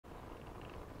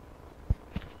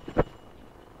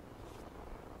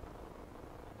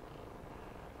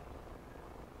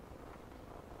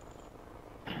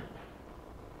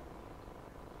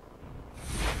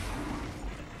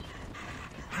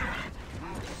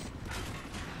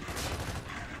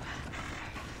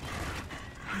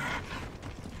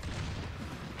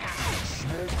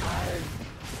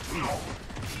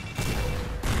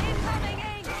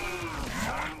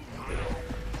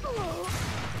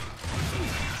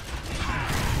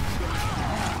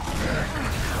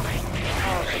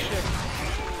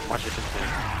Watch it.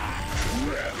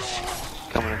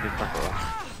 Coming in through front door.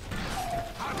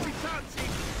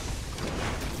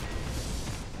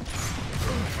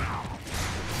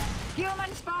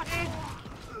 Human spotted!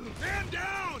 Man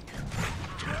down!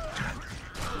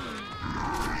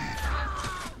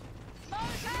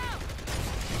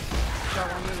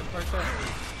 Shot one minute right there.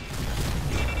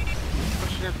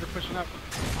 Pushing up, they're pushing up.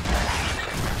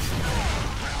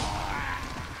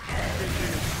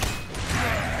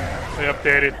 They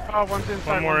updated. Oh, one's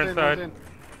inside. One more one's inside. In,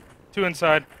 2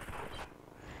 inside.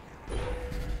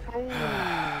 Oh,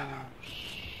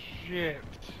 shit.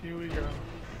 Here we go.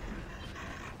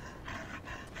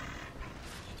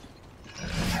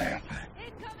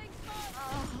 Incoming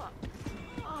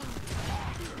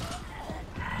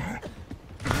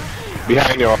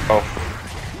Behind you. Oh.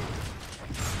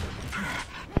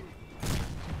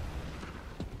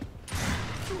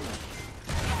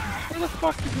 Where the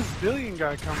fuck did this billion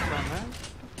guy come from, man?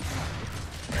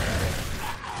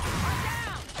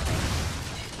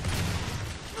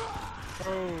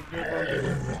 Oh, good one.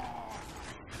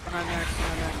 Come on next,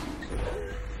 come on next.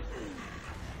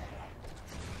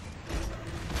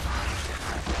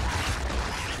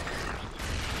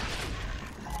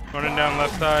 Running down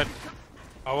left side.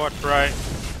 I'll watch right.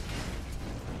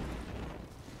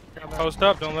 Post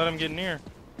up, don't let him get near.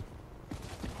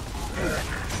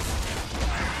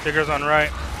 Digger's on right.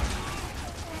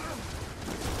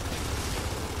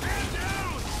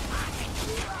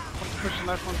 One's pushing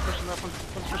left, one's pushing left, one's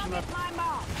pushing left. Come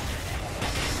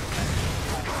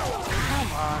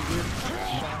on, dude.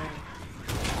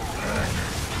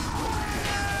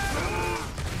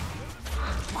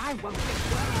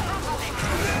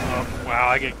 Oh, wow,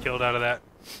 I get killed out of that.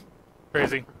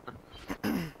 Crazy.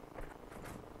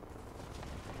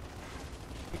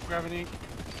 Grab an ink.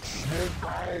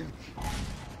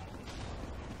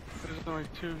 There's only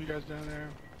 2 of you guys down there.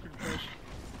 Good push.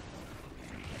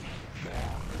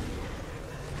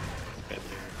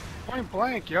 Point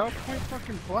blank, yo. Point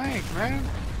fucking blank, man.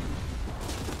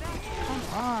 Come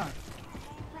on.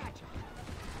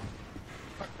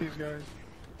 Fuck these guys.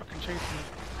 Fucking chasing me.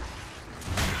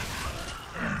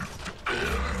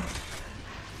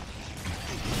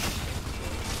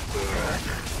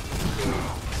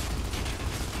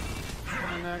 Come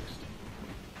on next.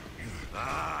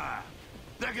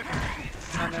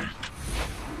 Come on next.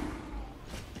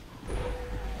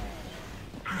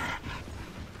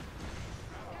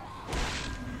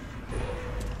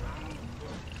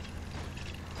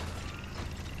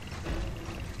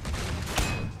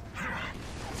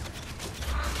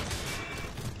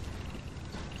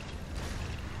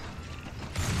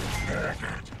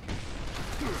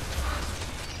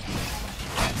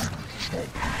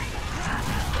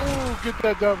 Oh, get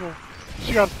that double.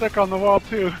 She got stuck on the wall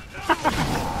too.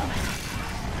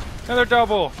 Another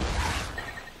double.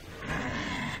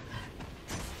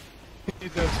 He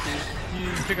does, Steve. You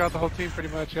took out the whole team pretty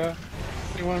much, yeah?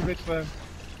 Only one bitch left.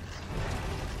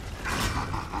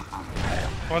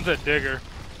 One's at Digger.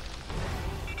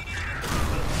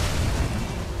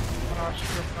 Oh, she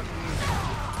got fucking me.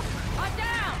 I'm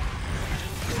down!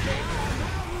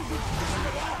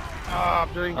 Ah,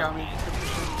 Billion got me.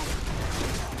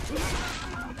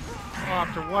 Oh,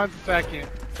 after 1 second.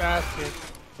 Bastard.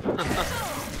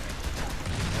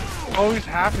 Always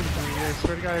happens to me, I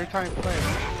swear to God, every time I play.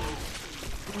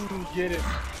 Ooh, get it.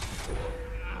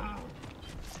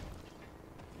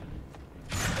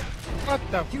 What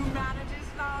the?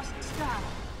 Humanity's last stand.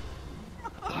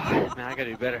 Man, I gotta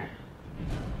do better.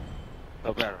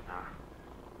 Oh, better now.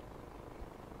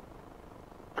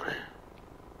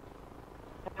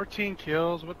 14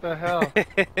 kills, what the hell?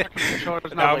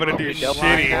 Controller's Now I'm not gonna like do double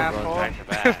shitty. asshole. Back to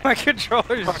back. My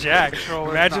controller's Fucking jacked.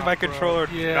 controller's Imagine not my broke. controller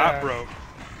Yeah. not broke.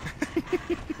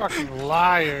 Fucking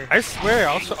liar. I swear,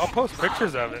 I'll post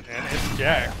pictures of it, man. It's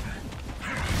jacked.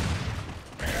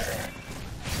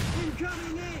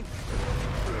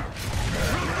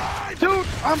 Dude,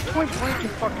 I'm point blank in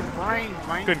fucking brain,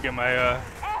 man. Couldn't get my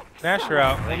Nasher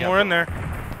out. One more in there.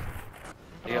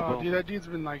 Yeah, Oh, boom. dude, that dude's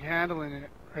been like handling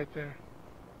it right there.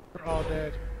 They're all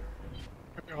dead.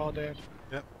 They're all dead.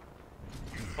 Yep.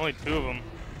 Only 2 of them.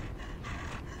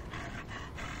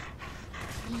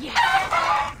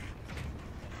 Yeah!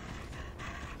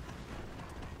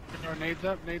 Nades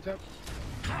up, nades up.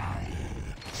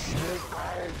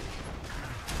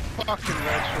 Fucking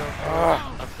red shield.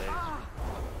 Oh.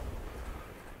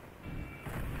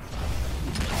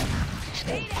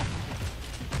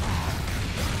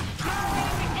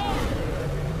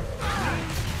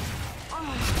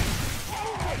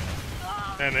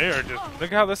 And they are just,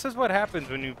 look how, this is what happens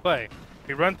when you play.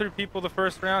 We run through people the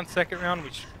first round, second round we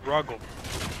struggle.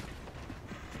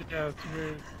 Yeah, it's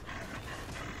weird.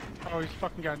 Oh, he's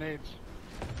fucking got nades.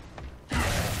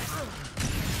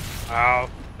 Wow.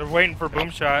 They're waiting for boom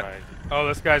shot. Oh,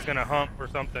 this guy's gonna hump or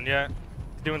something. Yeah.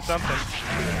 He's doing something.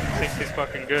 Thinks he's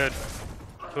fucking good.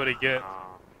 That's what he gets.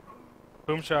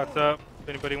 Boom shot's up. If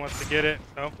anybody wants to get it.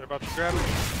 Nope, they're about to grab it.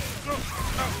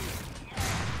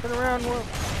 Turn around, Will.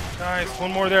 Nice.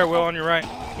 One more there, Will, on your right.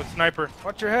 With sniper.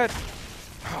 Watch your head.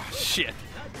 Oh, shit.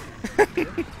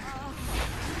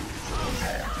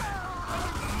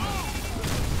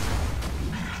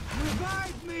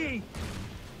 Revive me!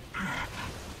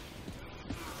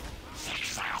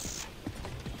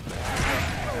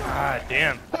 Ah,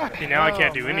 damn. See, now I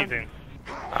can't do anything.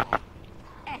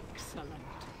 Excellent.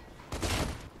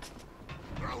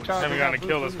 Haven't gotten a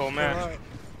kill this whole match.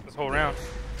 This whole round.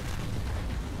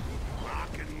 Rock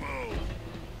and roll.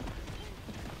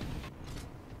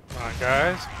 Come on,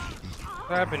 guys. What's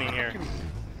happening here?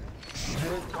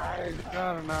 I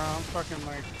don't know. I'm fucking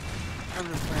like. I'm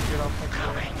just trying to get off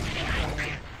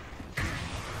fucking.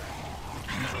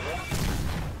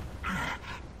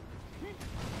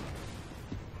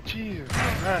 Jesus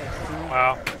Christ, dude.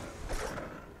 Wow.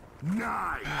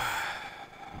 Nice.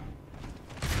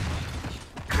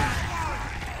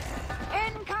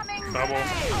 Incoming Double.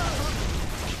 grenade!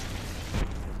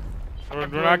 We're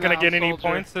not gonna now, get any soldier.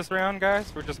 points this round,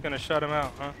 guys. We're just gonna shut them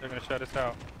out, huh? They're gonna shut us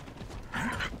out.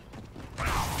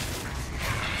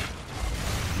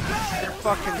 They're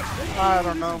fucking. I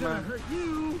don't know, man.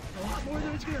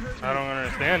 I don't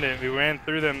understand it. We ran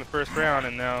through them the first round,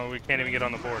 and now we can't even get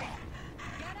on the board.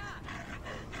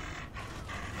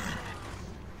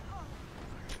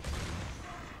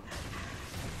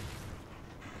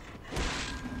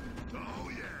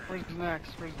 Where's the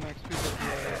next? Where's the next? People?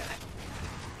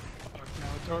 Fuck no,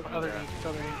 it's over the other end. It's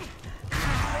other end.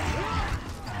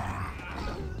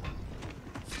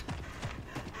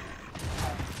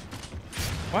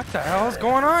 What the hell is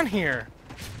going on here?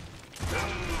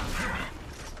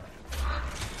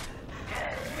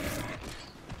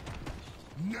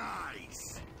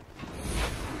 Nice.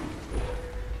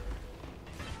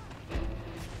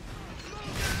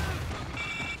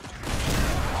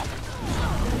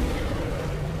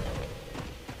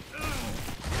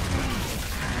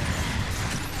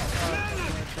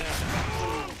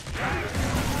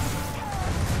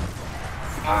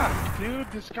 Fuck,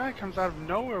 dude, this guy comes out of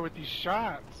nowhere with these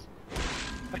shots.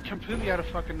 Like completely out of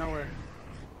fucking nowhere.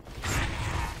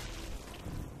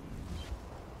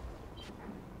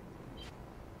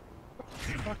 What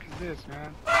the fuck is this,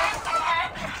 man?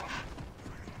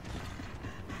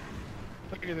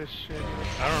 Look at this shit.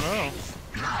 I don't know.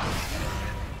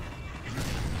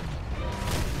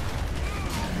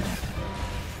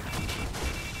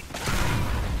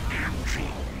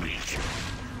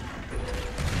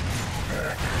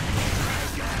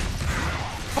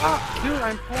 Fuck, dude,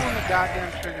 I'm pulling the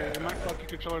goddamn trigger and my fucking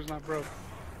controller's not broke.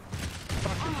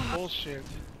 Fucking bullshit.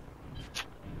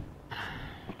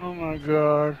 Oh my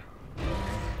god. You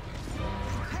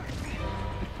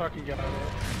fucking got it.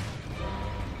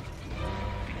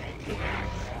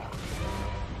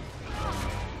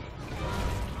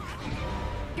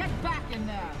 Get back in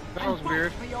there! That and was fight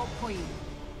weird. For your queen.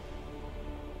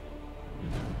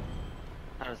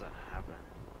 How does that happen?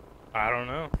 I don't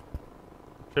know.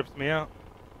 Trips me out.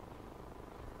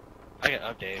 I get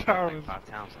updated That with was- like 5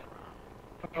 towns.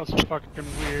 That was fucking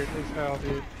weird as hell,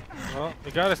 dude. Well,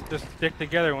 we gotta just stick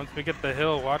together. Once we get the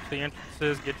hill, watch the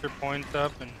entrances, get your points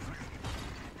up, and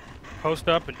post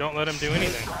up, and don't let them do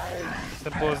anything.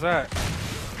 Simple as that.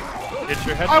 Get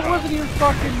your head I down. wasn't even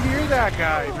fucking near that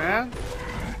guy, man.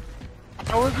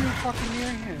 I wasn't even fucking near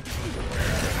him.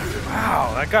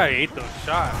 Wow, that guy ate those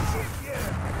shots.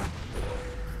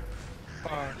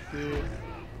 Fuck, dude.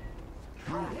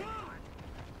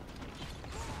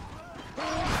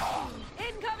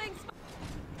 Incoming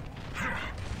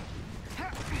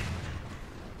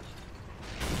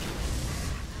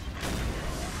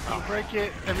I'll break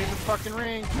it. I mean the fucking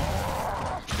ring.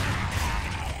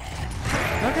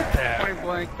 Look at that. Point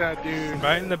blank that dude.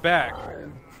 Right in the back.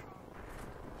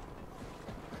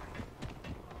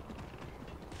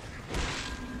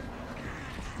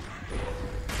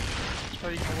 So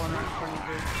you can one right in front of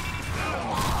you.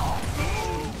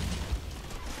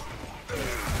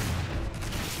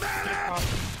 Get off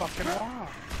the fucking wall.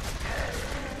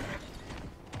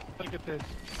 Look at this.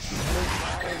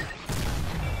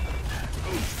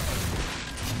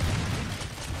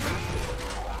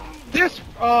 This,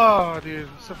 oh dude,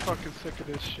 I'm so fucking sick of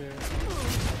this shit.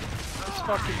 This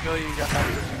fucking billion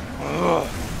guy. Ugh.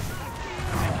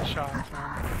 Taking shots,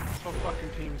 man. This whole fucking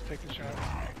team is taking shots.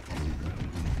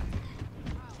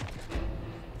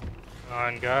 Come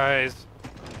on, guys.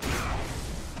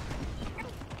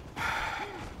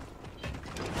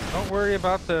 worry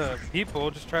about the people.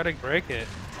 Just try to break it.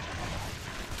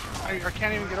 I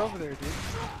can't even get over there, dude.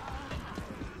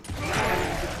 I can't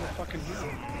even get to the fucking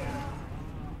hill.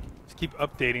 Just keep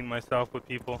updating myself with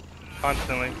people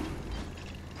constantly.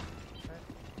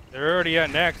 They're already at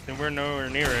next, and we're nowhere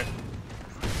near it.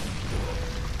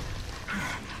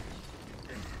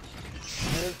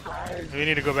 We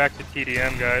need to go back to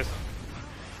TDM, guys.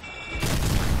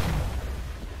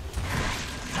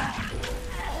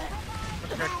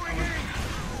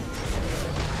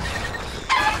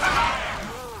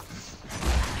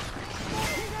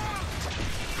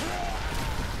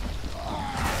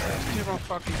 You don't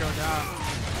fucking go down.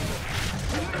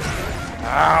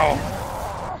 Ow!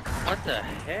 What the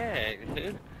heck,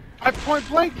 dude? I point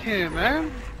blanked him,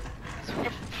 man.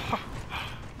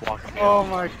 Walking Oh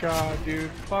my god,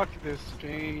 dude. Fuck this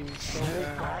game so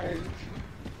bad.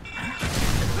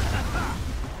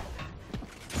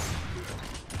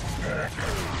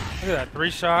 Look at that,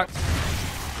 3 shots.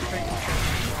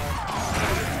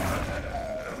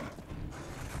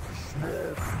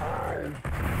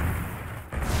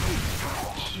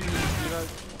 Jeez, dude.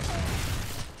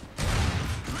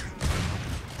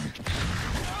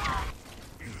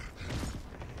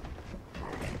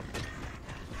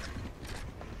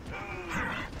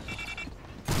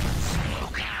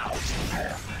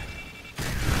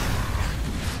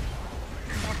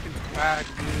 Fucking bad,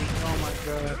 dude. Oh my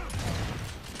god.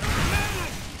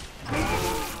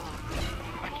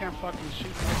 I can't fucking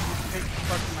shoot. I can take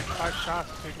fucking like 5 shots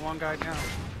to take one guy down.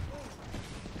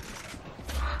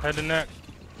 Head to neck.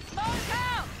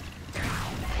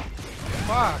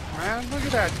 Fuck, man. Look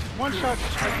at that. One shot,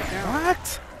 just I get down.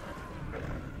 What?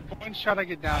 One shot, I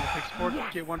get down. It takes 4 to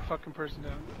get one fucking person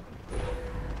down.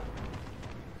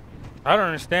 I don't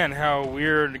understand how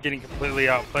we're getting completely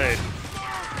outplayed.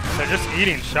 They're just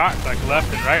eating shots like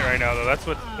left and right now, though. That's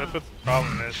what the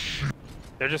problem is.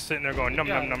 They're just sitting there going num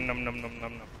num num num num num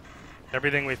num num.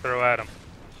 Everything we throw at them.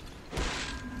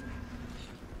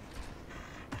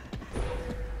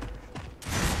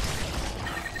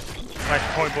 My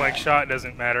point blank shot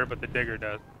doesn't matter, but the digger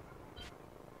does.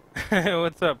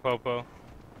 What's up, Popo?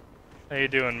 How you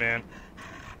doing, man?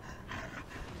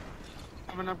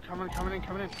 Coming up, coming in.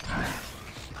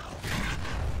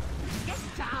 Get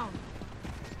down.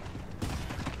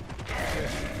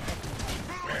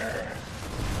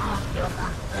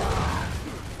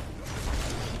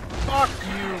 Fuck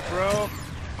you, bro.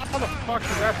 How the fuck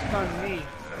did that stun me?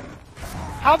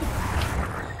 How the...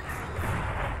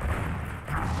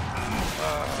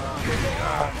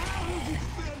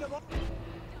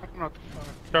 I don't know what the fuck.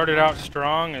 Started out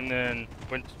strong and then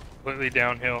went completely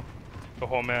downhill the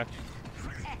whole match.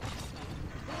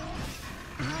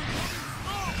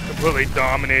 Completely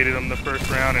dominated them the first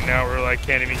round, and now we're like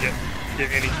can't even get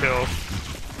any kills.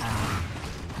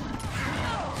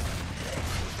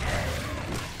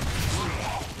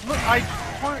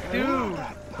 Look, dude,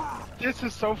 this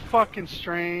is so fucking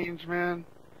strange, man.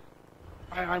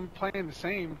 I'm playing the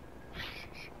same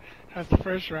as the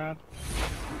first round.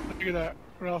 Look at that,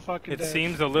 we're all fucking It dead.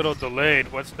 seems a little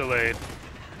delayed. What's delayed?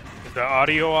 Is the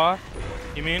audio off?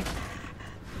 You mean?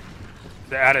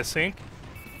 Is it out of sync?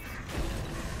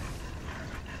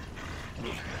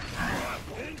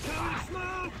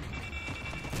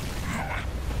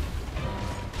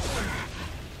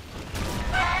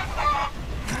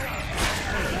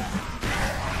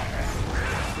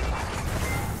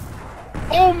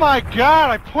 Oh my god,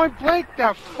 I point blank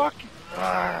that fucking...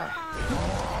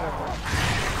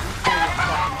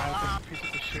 Piece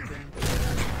of shit game.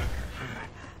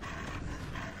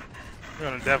 We're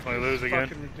gonna definitely lose again.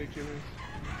 Fucking ridiculous.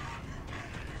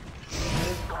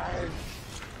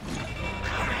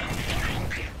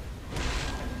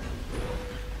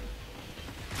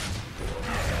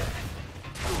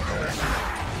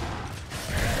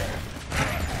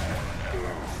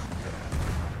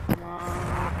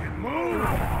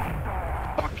 Move!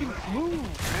 Fucking move,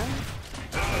 man!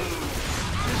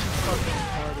 This is fucking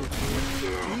retarded,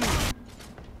 dude.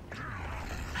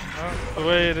 Well, the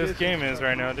way this game is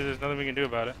right now, dude, there's nothing we can do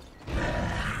about it.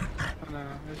 No,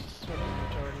 this is fucking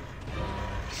retarded.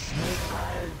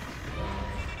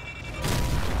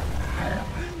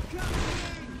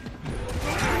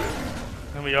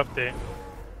 Then we update.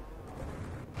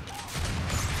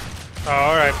 Oh,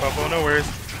 alright, Popo, no worries.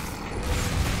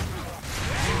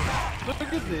 Look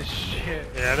at this shit.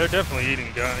 Yeah, they're definitely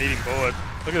eating bullets.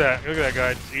 Look at that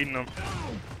guy just eating them.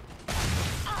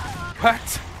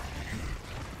 What?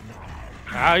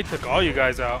 Ah, he took all you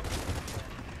guys out.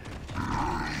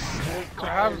 So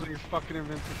how is he fucking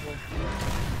invincible?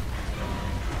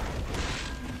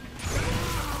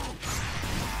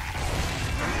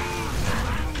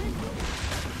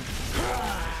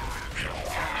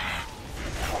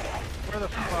 the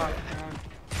fuck, man?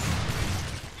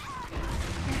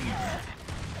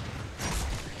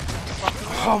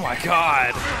 Oh my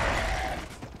god!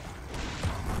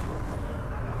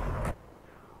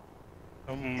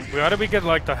 We ought to be getting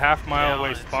like the half-mile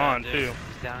away spawn too.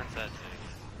 He's down inside.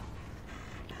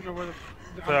 You know where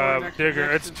The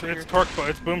digger, it's torque,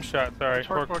 it's boom shot. Sorry,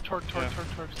 torque, yeah.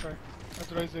 sorry.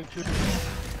 That's what I said too.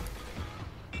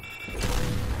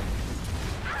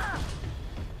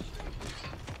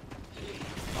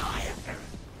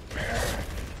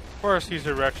 Of course, he's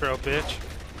a retro bitch.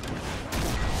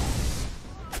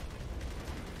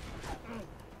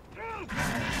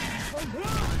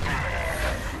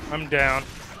 I'm down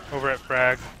over at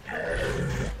frag.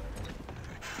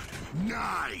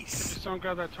 Nice. Just don't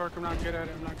grab that torque. I'm not good at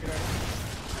it.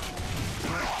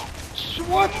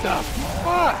 What the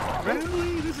fuck, man?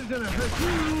 Really? This is gonna hurt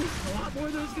you a lot more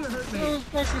than it's gonna hurt me. That was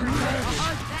fucking crazy.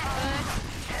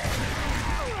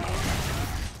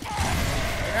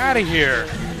 Get out of here!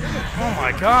 Oh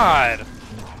my god!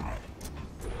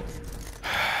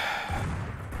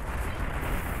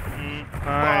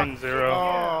 9-0.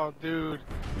 Oh, dude.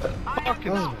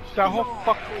 Fucking, that whole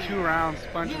fucking 2 rounds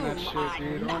sponging that shit,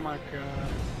 dude. Oh my god.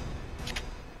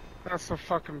 That's so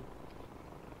fucking...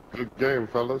 Good game,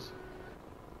 fellas.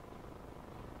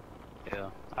 Yeah,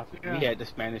 we had the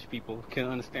Spanish people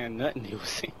couldn't understand nothing they were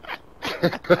saying.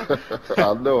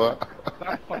 I know it.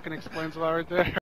 That fucking explains a lot right there.